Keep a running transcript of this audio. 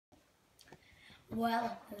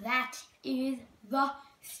Well, that is the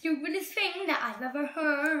stupidest thing that I've ever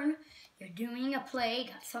heard. You're doing a play,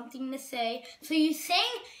 got something to say, so you sing?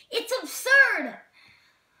 It's absurd!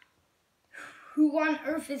 Who on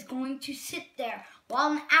earth is going to sit there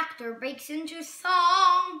while an actor breaks into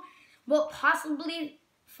song? What possibly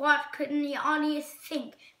thought couldn't the audience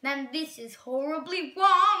think? Then this is horribly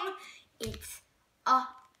wrong. It's a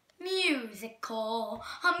musical,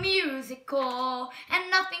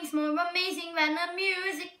 and nothing's more amazing than a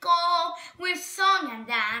musical with song and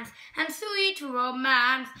dance and sweet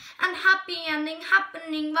romance and happy ending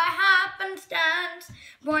happening by happenstance.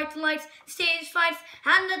 Bright lights, stage fights,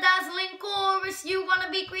 and a dazzling chorus. You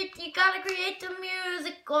wanna be great, you gotta create a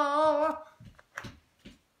musical.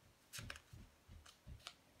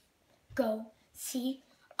 Go see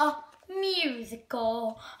a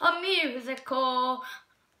musical,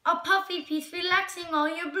 a puffy piece relaxing all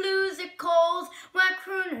your bluesicles, where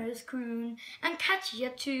crooners croon and catchy a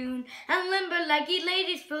tune, and limber-leggy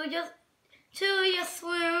ladies fill you to your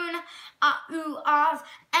swoon. Ah, ooh, ahs,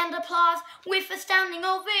 and applause with a standing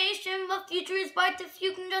ovation. The future is bright if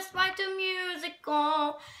you can just write a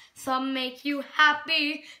musical. Some make you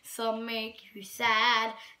happy, some make you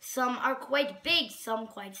sad. Some are quite big, some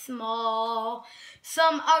quite small.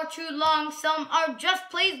 Some are too long, some are just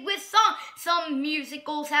plays with song. Some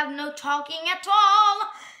musicals have no talking at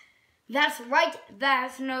all. That's right,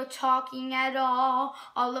 there's no talking at all.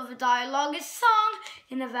 All of the dialogue is sung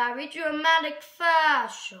in a very dramatic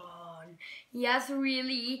fashion. Yes,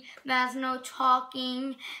 really, there's no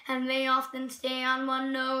talking, and they often stay on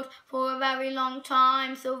one note for a very long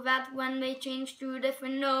time, so that when they change to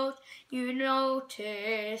different notes, you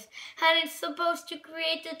notice. And it's supposed to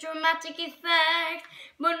create a dramatic effect,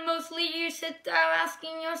 but mostly you sit there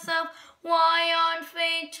asking yourself, why aren't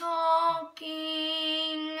they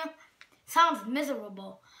talking? Sounds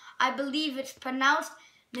miserable. I believe it's pronounced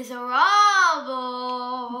miserable.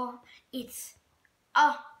 It's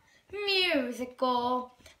a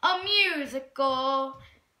musical,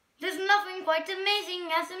 There's nothing quite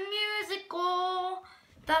amazing as a musical.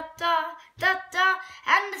 Da da da da,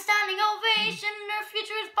 and the standing ovation. Your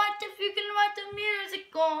future is bright if you can write a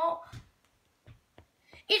musical.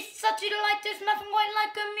 It's such a delight, there's nothing quite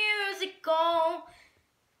like a musical.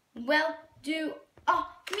 Well, do a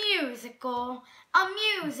musical.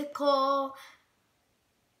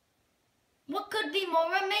 What could be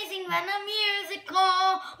more amazing than a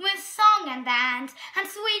musical with song and dance and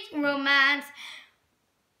sweet romance?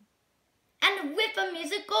 And with a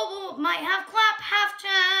musical, we might have clap, half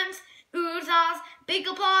chants, oohs, ahs, big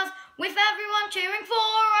applause, with everyone cheering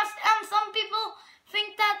for us. And some people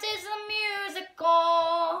think that is a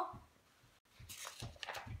musical.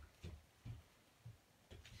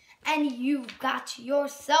 And you got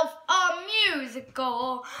yourself a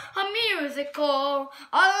musical, a la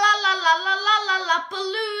la la la la la la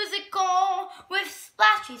paloozical, with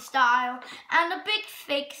splashy style and a big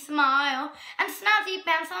fake smile, and snazzy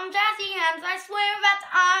pants on jazzy hands. I swear that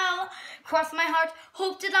I'll cross my heart,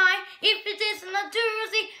 hope to die if it isn't a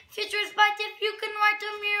doozy. Future is bright if you can write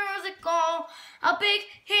a musical, a big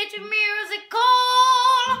hit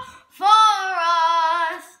musical for us.